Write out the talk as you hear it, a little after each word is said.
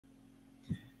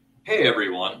Hey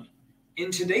everyone!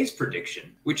 In today's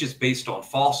prediction, which is based on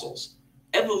fossils,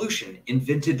 evolution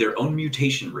invented their own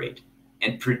mutation rate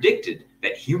and predicted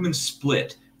that humans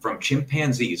split from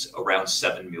chimpanzees around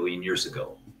 7 million years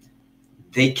ago.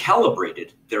 They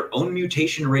calibrated their own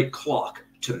mutation rate clock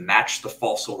to match the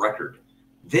fossil record.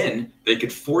 Then they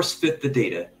could force fit the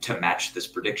data to match this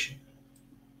prediction.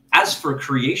 As for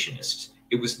creationists,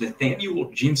 it was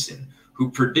Nathaniel Jensen who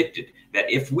predicted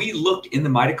that if we looked in the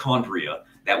mitochondria,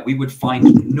 that we would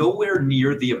find nowhere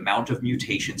near the amount of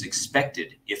mutations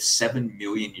expected if 7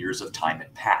 million years of time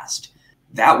had passed.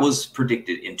 That was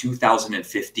predicted in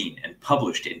 2015 and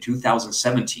published in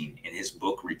 2017 in his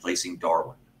book Replacing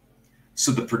Darwin.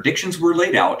 So the predictions were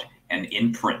laid out and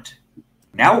in print.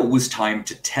 Now it was time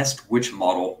to test which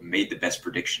model made the best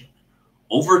prediction.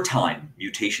 Over time,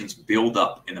 mutations build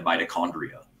up in the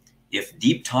mitochondria. If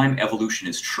deep time evolution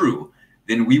is true,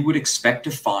 then we would expect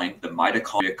to find the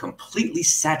mitochondria completely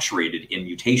saturated in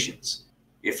mutations.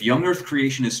 If young Earth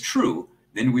creation is true,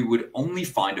 then we would only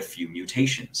find a few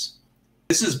mutations.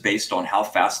 This is based on how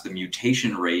fast the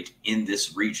mutation rate in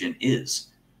this region is.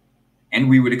 And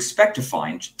we would expect to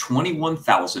find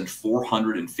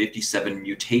 21,457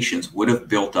 mutations would have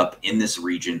built up in this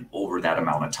region over that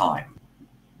amount of time.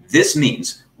 This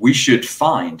means we should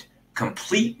find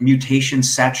complete mutation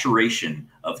saturation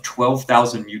of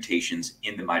 12,000 mutations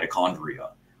in the mitochondria.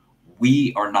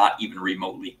 We are not even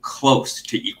remotely close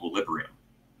to equilibrium.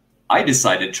 I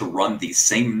decided to run these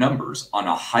same numbers on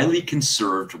a highly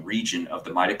conserved region of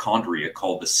the mitochondria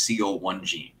called the CO1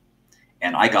 gene.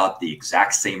 And I got the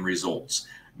exact same results.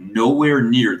 Nowhere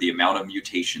near the amount of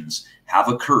mutations have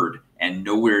occurred and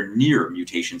nowhere near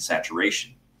mutation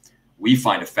saturation. We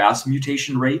find a fast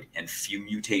mutation rate and few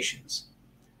mutations.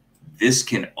 This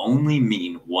can only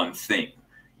mean one thing.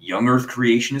 Young Earth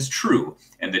creation is true,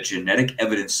 and the genetic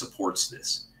evidence supports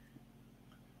this.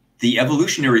 The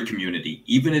evolutionary community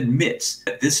even admits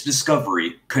that this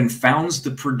discovery confounds the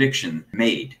prediction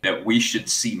made that we should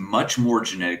see much more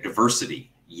genetic diversity,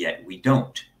 yet we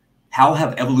don't. How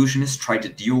have evolutionists tried to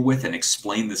deal with and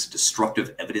explain this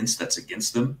destructive evidence that's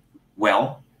against them?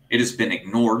 Well, it has been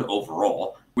ignored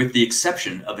overall, with the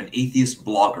exception of an atheist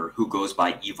blogger who goes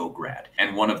by Evograd,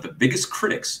 and one of the biggest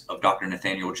critics of Dr.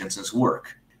 Nathaniel Jensen's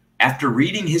work. After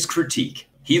reading his critique,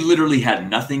 he literally had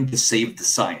nothing to save the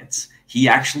science. He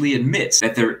actually admits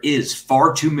that there is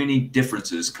far too many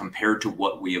differences compared to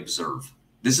what we observe.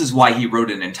 This is why he wrote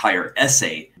an entire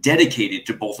essay dedicated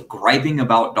to both griping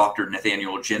about Dr.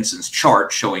 Nathaniel Jensen's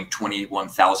chart showing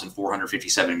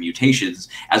 21,457 mutations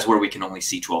as where we can only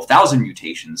see 12,000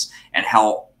 mutations, and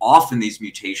how often these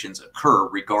mutations occur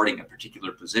regarding a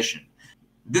particular position.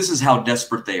 This is how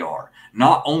desperate they are.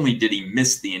 Not only did he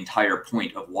miss the entire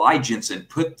point of why Jensen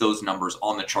put those numbers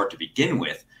on the chart to begin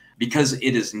with, because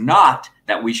it is not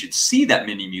that we should see that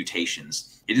many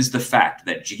mutations. It is the fact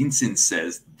that Jensen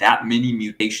says that many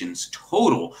mutations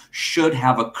total should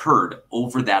have occurred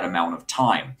over that amount of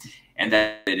time, and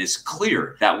that it is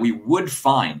clear that we would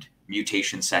find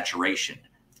mutation saturation,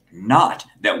 not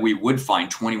that we would find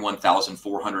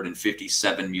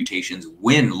 21,457 mutations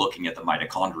when looking at the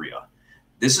mitochondria.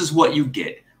 This is what you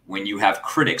get when you have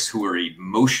critics who are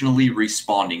emotionally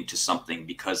responding to something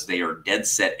because they are dead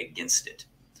set against it.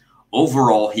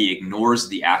 Overall, he ignores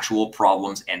the actual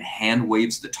problems and hand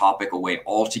waves the topic away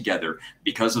altogether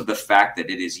because of the fact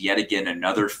that it is yet again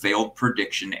another failed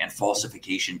prediction and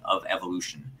falsification of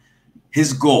evolution.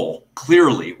 His goal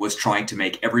clearly was trying to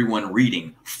make everyone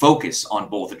reading focus on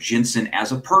both Jensen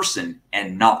as a person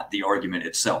and not the argument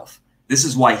itself. This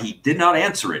is why he did not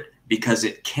answer it, because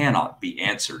it cannot be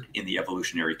answered in the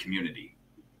evolutionary community.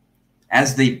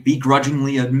 As they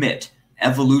begrudgingly admit,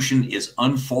 evolution is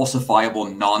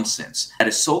unfalsifiable nonsense that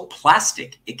is so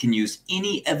plastic it can use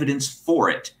any evidence for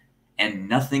it, and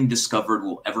nothing discovered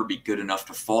will ever be good enough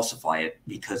to falsify it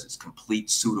because it's complete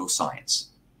pseudoscience.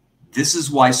 This is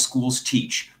why schools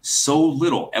teach so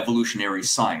little evolutionary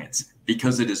science,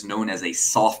 because it is known as a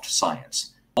soft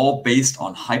science, all based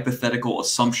on hypothetical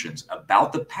assumptions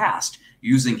about the past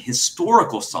using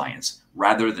historical science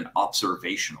rather than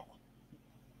observational.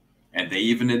 And they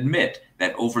even admit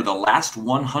that over the last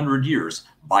 100 years,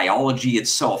 biology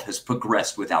itself has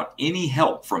progressed without any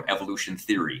help from evolution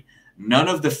theory. None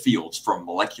of the fields from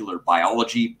molecular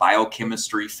biology,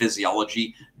 biochemistry,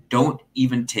 physiology don't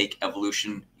even take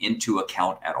evolution into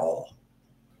account at all.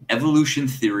 Evolution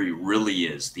theory really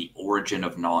is the origin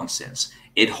of nonsense.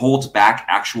 It holds back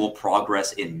actual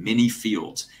progress in many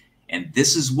fields. And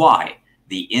this is why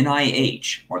the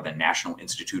NIH, or the National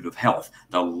Institute of Health,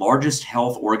 the largest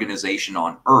health organization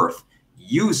on Earth,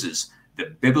 uses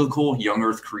the biblical young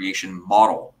Earth creation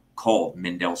model called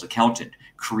Mendel's accountant,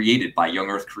 created by young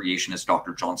Earth creationists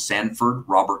Dr. John Sanford,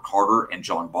 Robert Carter, and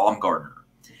John Baumgartner.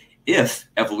 If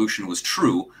evolution was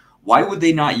true, why would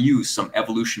they not use some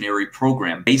evolutionary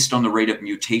program based on the rate of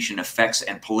mutation effects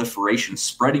and proliferation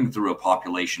spreading through a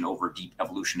population over deep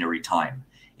evolutionary time?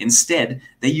 Instead,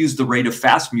 they used the rate of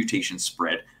fast mutation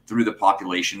spread through the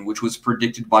population, which was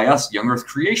predicted by us young Earth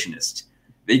creationists.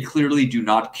 They clearly do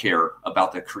not care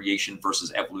about the creation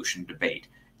versus evolution debate.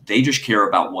 They just care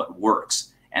about what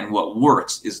works, and what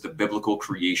works is the biblical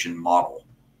creation model.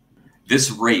 This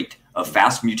rate of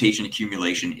fast mutation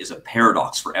accumulation is a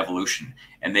paradox for evolution,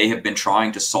 and they have been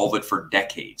trying to solve it for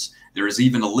decades. There is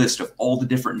even a list of all the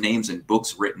different names and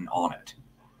books written on it.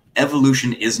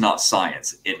 Evolution is not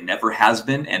science. It never has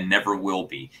been and never will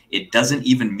be. It doesn't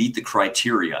even meet the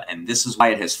criteria, and this is why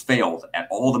it has failed at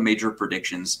all the major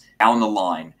predictions down the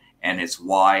line, and it's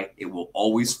why it will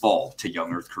always fall to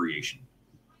young Earth creation.